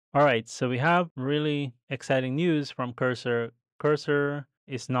All right, so we have really exciting news from Cursor. Cursor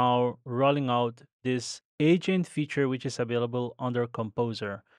is now rolling out this agent feature, which is available under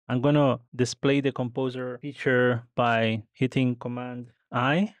Composer. I'm going to display the Composer feature by hitting Command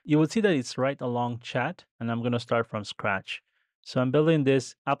I. You will see that it's right along chat, and I'm going to start from scratch. So I'm building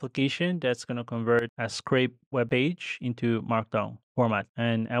this application that's going to convert a scrape web page into Markdown format.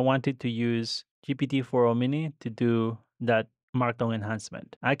 And I wanted to use GPT-4o Mini to do that Markdown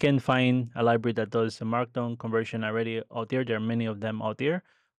enhancement. I can find a library that does the Markdown conversion already out there. There are many of them out there,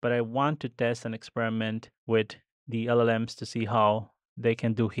 but I want to test and experiment with the LLMs to see how they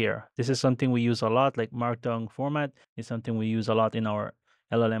can do here. This is something we use a lot, like Markdown format is something we use a lot in our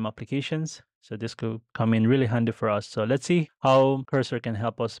LLM applications. So this could come in really handy for us. So let's see how Cursor can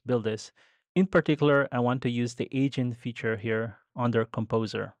help us build this. In particular, I want to use the agent feature here under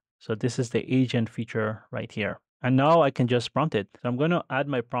Composer. So this is the agent feature right here. And now I can just prompt it. So I'm going to add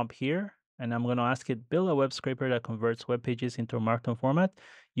my prompt here, and I'm going to ask it, build a web scraper that converts web pages into a Markdown format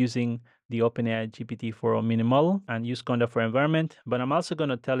using the OpenAI GPT-4o mini model, and use Conda for environment. But I'm also going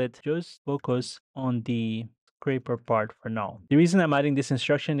to tell it just focus on the scraper part for now. The reason I'm adding this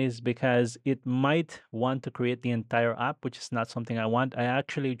instruction is because it might want to create the entire app, which is not something I want. I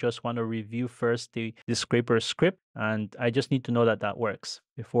actually just want to review first the scraper script, and I just need to know that that works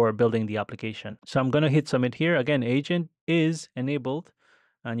before building the application. So I'm going to hit submit here. Again, agent is enabled,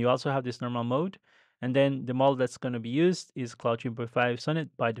 and you also have this normal mode. And then the model that's going to be used is Cloud 3.5 Sonnet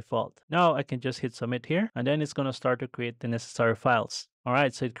by default. Now I can just hit submit here, and then it's going to start to create the necessary files. All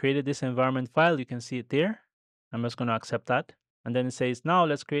right, so it created this environment file. You can see it there. I'm just going to accept that. And then it says, now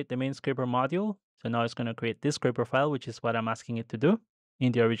let's create the main scraper module. So now it's going to create this scraper file, which is what I'm asking it to do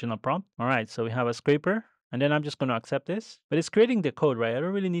in the original prompt. All right, so we have a scraper. And then I'm just going to accept this. But it's creating the code, right? I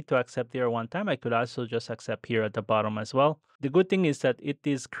don't really need to accept there one time. I could also just accept here at the bottom as well. The good thing is that it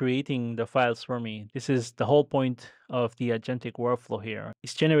is creating the files for me. This is the whole point of the agentic workflow here.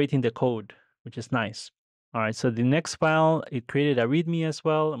 It's generating the code, which is nice. All right, so the next file, it created a README as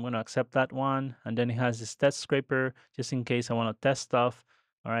well. I'm going to accept that one. And then it has this test scraper, just in case I want to test stuff.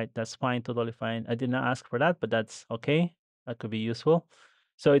 All right, that's fine, totally fine. I did not ask for that, but that's okay. That could be useful.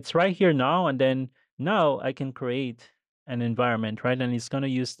 So it's right here now. And then now I can create an environment, right? And it's going to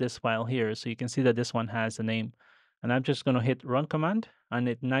use this file here. So you can see that this one has a name. And I'm just going to hit run command, and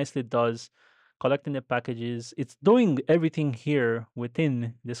it nicely does collecting the packages. It's doing everything here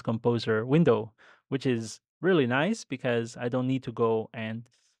within this Composer window, which is really nice because I don't need to go and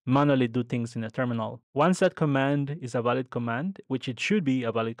manually do things in a terminal. Once that command is a valid command, which it should be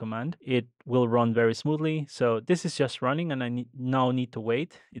a valid command, it will run very smoothly. So this is just running, and I now need to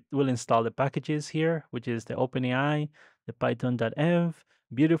wait. It will install the packages here, which is the OpenAI, the Python.env,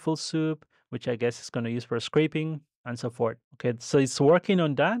 Beautiful Soup, which I guess is going to use for scraping, and so forth. Okay, so it's working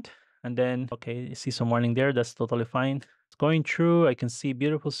on that. And then, okay, you see some warning there. That's totally fine. It's going through. I can see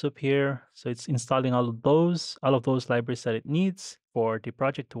Beautiful Soup here. So it's installing all of those libraries that it needs for the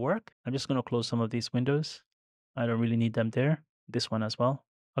project to work. I'm just going to close some of these windows. I don't really need them there. This one as well.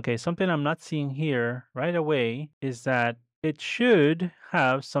 Okay, something I'm not seeing here right away is that it should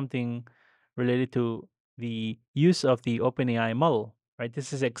have something related to the use of the OpenAI model, right?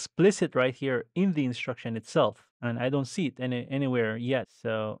 This is explicit right here in the instruction itself, and I don't see it anywhere yet.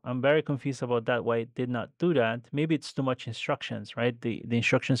 So I'm very confused about that, why it did not do that. Maybe it's too much instructions, right? The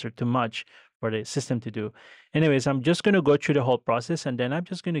instructions are too much for the system to do. Anyways, I'm just going to go through the whole process, and then I'm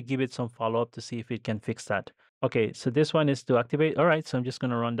just going to give it some follow-up to see if it can fix that. Okay, so this one is to activate. All right, so I'm just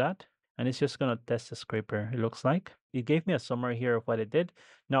going to run that, and it's just going to test the scraper, it looks like. It gave me a summary here of what it did.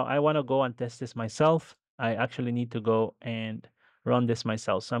 Now I want to go and test this myself. I actually need to go and run this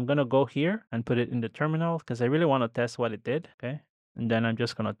myself. So I'm going to go here and put it in the terminal because I really want to test what it did. Okay. And then I'm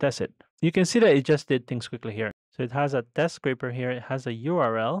just going to test it. You can see that it just did things quickly here. So it has a test scraper here. It has a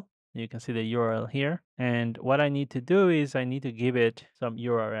URL. You can see the URL here. And what I need to do is I need to give it some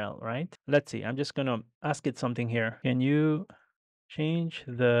URL, right? Let's see. I'm just going to ask it something here. Can you change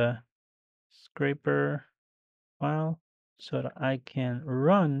the scraper file so that I can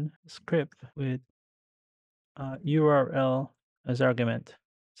run script with URL as argument?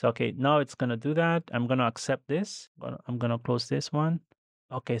 So, okay, now it's going to do that. I'm going to accept this. I'm going to close this one.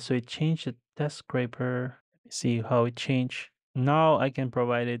 Okay, so it changed the test scraper. Let me see how it changed. Now I can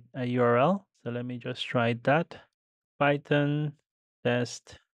provide it a URL. So let me just try that. Python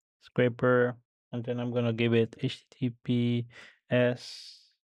test scraper. And then I'm going to give it HTTPS.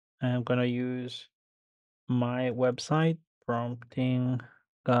 I'm going to use my website,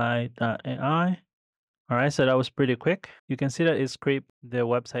 promptingguy.ai. All right, so that was pretty quick. You can see that it scraped the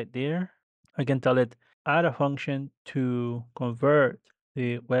website there. I can tell it add a function to convert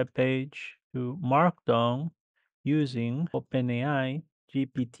the web page to Markdown using OpenAI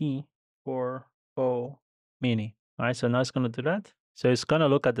GPT 4o Mini. All right, so now it's going to do that. So it's going to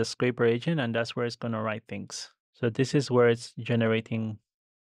look at the scraper agent, and that's where it's going to write things. So this is where it's generating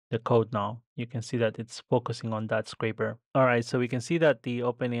the code now. You can see that it's focusing on that scraper. All right, so we can see that the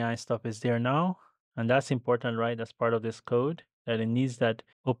OpenAI stuff is there now. And that's important, right? That's part of this code, that it needs that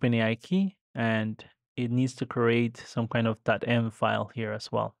OpenAI key and it needs to create some kind of .env file here as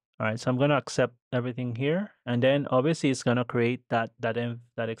well. All right, so I'm going to accept everything here. And then obviously it's going to create that .env,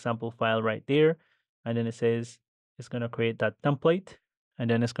 that example file right there. And then it says it's going to create that template. And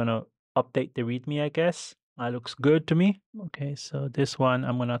then it's going to update the README, I guess. That looks good to me. Okay, so this one,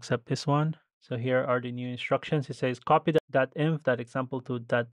 I'm going to accept this one. So here are the new instructions. It says copy that .env, that example to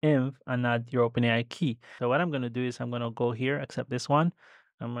 .env and add your OpenAI key. So what I'm going to do is I'm going to go here, accept this one.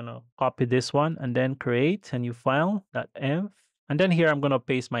 I'm going to copy this one and then create a new file, .env. And then here I'm going to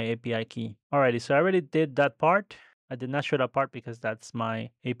paste my API key. Alrighty, so I already did that part. I did not show that part because that's my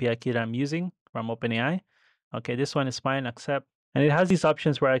API key that I'm using from OpenAI. Okay, this one is fine, accept. And it has these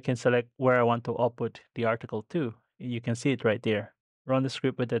options where I can select where I want to output the article to. You can see it right there. Run the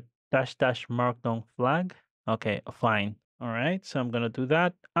script with the -- markdown flag. Okay, fine. All right, so I'm going to do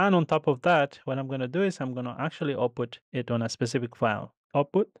that. And on top of that, what I'm going to do is I'm going to actually output it on a specific file.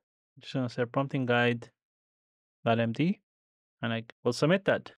 Output, just going to say prompting guide.md, and I will submit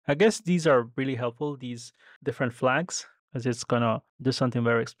that. I guess these are really helpful, these different flags, because it's going to do something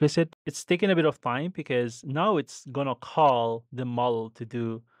very explicit. It's taking a bit of time because now it's going to call the model to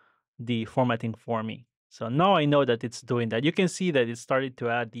do the formatting for me. So now I know that it's doing that. You can see that it started to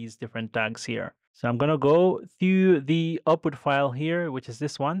add these different tags here. So I'm going to go through the output file here, which is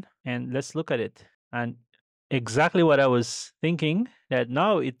this one, and let's look at it. And exactly what I was thinking, that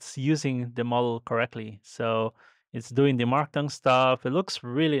now it's using the model correctly. So it's doing the markdown stuff. It looks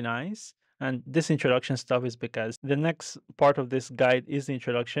really nice. And this introduction stuff is because the next part of this guide is the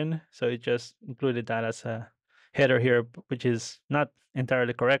introduction. So it just included that as a header here, which is not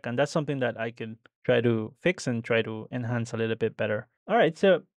entirely correct. And that's something that I can try to fix and try to enhance a little bit better. All right,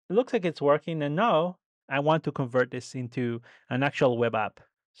 so it looks like it's working. And now I want to convert this into an actual web app.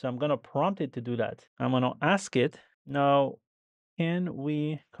 So I'm going to prompt it to do that. I'm going to ask it, now, can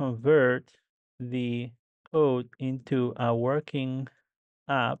we convert the code into a working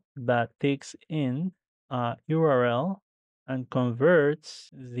app that takes in a URL and converts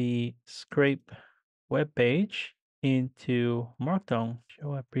the scrape web page into Markdown?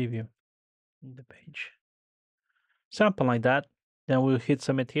 Show a preview in the page. Something like that. Then we'll hit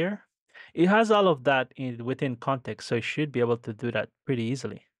submit here. It has all of that within context, so it should be able to do that pretty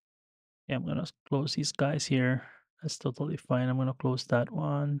easily. Yeah, I'm gonna close these guys here. That's totally fine. I'm gonna close that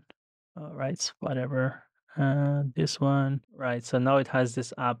one. All right, whatever. And this one, right? So now it has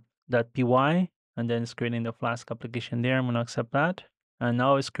this app.py, and then it's creating the Flask application there. I'm gonna accept that. And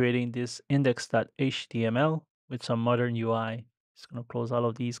now it's creating this index.html with some modern UI. Just gonna close all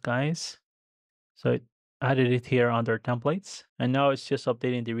of these guys. So it added it here under templates. And now it's just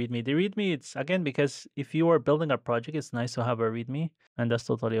updating the README. The README, it's again, because if you are building a project, it's nice to have a README, and that's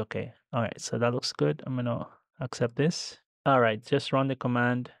totally okay. All right, so that looks good. I'm gonna accept this. All right, just run the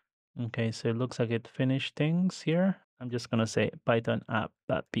command. Okay, so it looks like it finished things here. I'm just gonna say python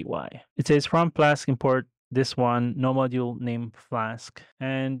app.py. It says from Flask import this one, no module name Flask.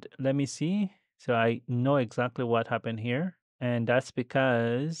 And let me see. So I know exactly what happened here. And that's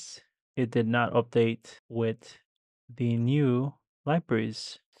because it did not update with the new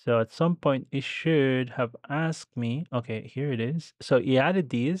libraries. So at some point it should have asked me, okay, here it is. So he added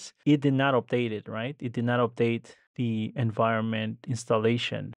these, it did not update it, right? It did not update the environment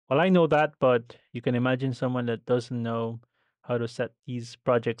installation. Well, I know that, but you can imagine someone that doesn't know how to set these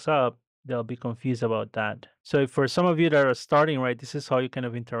projects up, they'll be confused about that. So for some of you that are starting, right, this is how you kind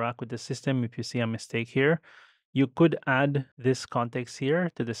of interact with the system. If you see a mistake here, you could add this context here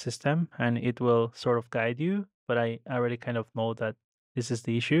to the system and it will sort of guide you, but I already kind of know that this is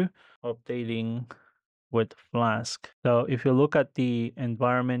the issue, updating with Flask. So if you look at the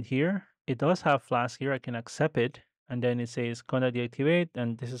environment here, it does have Flask here. I can accept it. And then it says conda deactivate,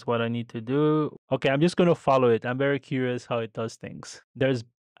 and this is what I need to do. Okay, I'm just going to follow it. I'm very curious how it does things. There's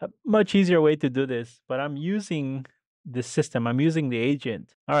a much easier way to do this, but I'm using the system. I'm using the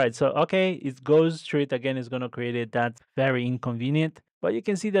agent. All right, so okay, it goes through it again. It's going to create it. That's very inconvenient. But you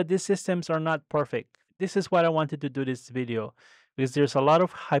can see that these systems are not perfect. This is what I wanted to do this video, because there's a lot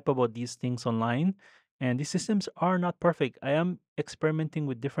of hype about these things online. And these systems are not perfect. I am experimenting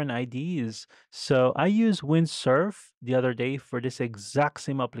with different IDEs. So I used Windsurf the other day for this exact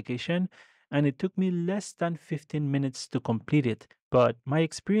same application, and it took me less than 15 minutes to complete it. but my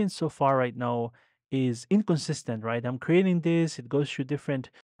experience so far right now is inconsistent, right? I'm creating this, it goes through different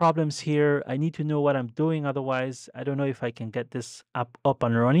problems here. I need to know what I'm doing. Otherwise, I don't know if I can get this up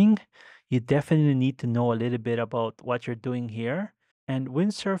and running. You definitely need to know a little bit about what you're doing here. And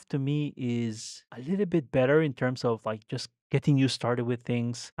Windsurf to me is a little bit better in terms of like just getting you started with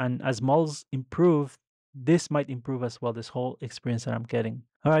things. And as models improve, this might improve as well, this whole experience that I'm getting.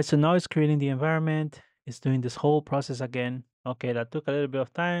 All right, so now it's creating the environment. It's doing this whole process again. Okay, that took a little bit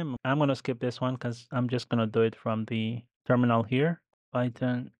of time. I'm going to skip this one because I'm just going to do it from the terminal here.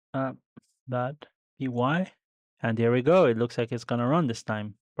 Python app.py. And there we go. It looks like it's going to run this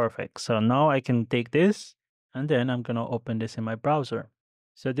time. Perfect. So now I can take this and then I'm going to open this in my browser.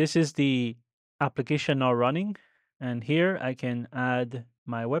 So this is the application now running. And here I can add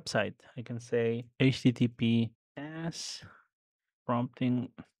my website. I can say https prompting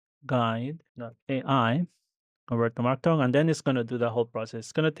guide.ai, convert to Markdown, and then it's going to do the whole process.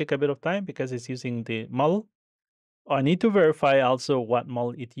 It's going to take a bit of time because it's using the model. I need to verify also what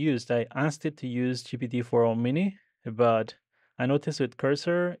model it used. I asked it to use GPT-4o Mini, but I noticed with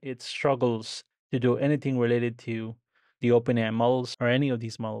Cursor, it struggles to do anything related to the OpenAI models or any of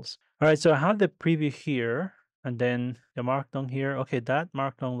these models. All right, so I have the preview here and then the Markdown here. Okay, that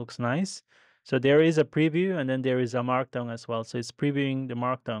Markdown looks nice. So there is a preview and then there is a Markdown as well. So it's previewing the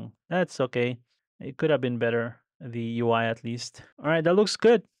Markdown. That's okay. It could have been better, the UI at least. All right, that looks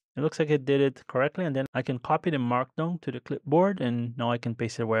good. It looks like it did it correctly, and then I can copy the Markdown to the clipboard, and now I can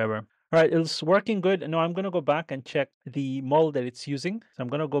paste it wherever. All right, it's working good. And now I'm going to go back and check the model that it's using. So I'm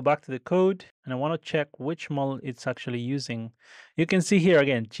going to go back to the code, and I want to check which model it's actually using. You can see here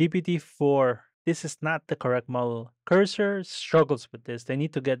again, GPT-4. This is not the correct model. Cursor struggles with this. They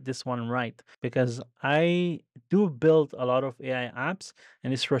need to get this one right because I do build a lot of AI apps,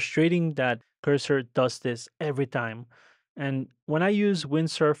 and it's frustrating that Cursor does this every time. And when I use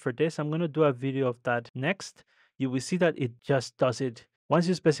Windsurf for this, I'm going to do a video of that next. You will see that it just does it. Once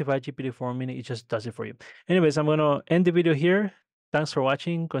you specify GPT-4o Mini, it just does it for you. Anyways, I'm going to end the video here. Thanks for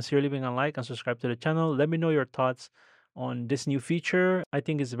watching. Consider leaving a like and subscribe to the channel. Let me know your thoughts on this new feature. I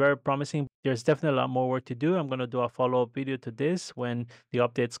think it's very promising. There's definitely a lot more work to do. I'm going to do a follow-up video to this when the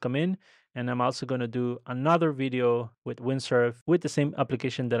updates come in. And I'm also going to do another video with Windsurf with the same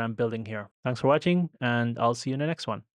application that I'm building here. Thanks for watching, and I'll see you in the next one.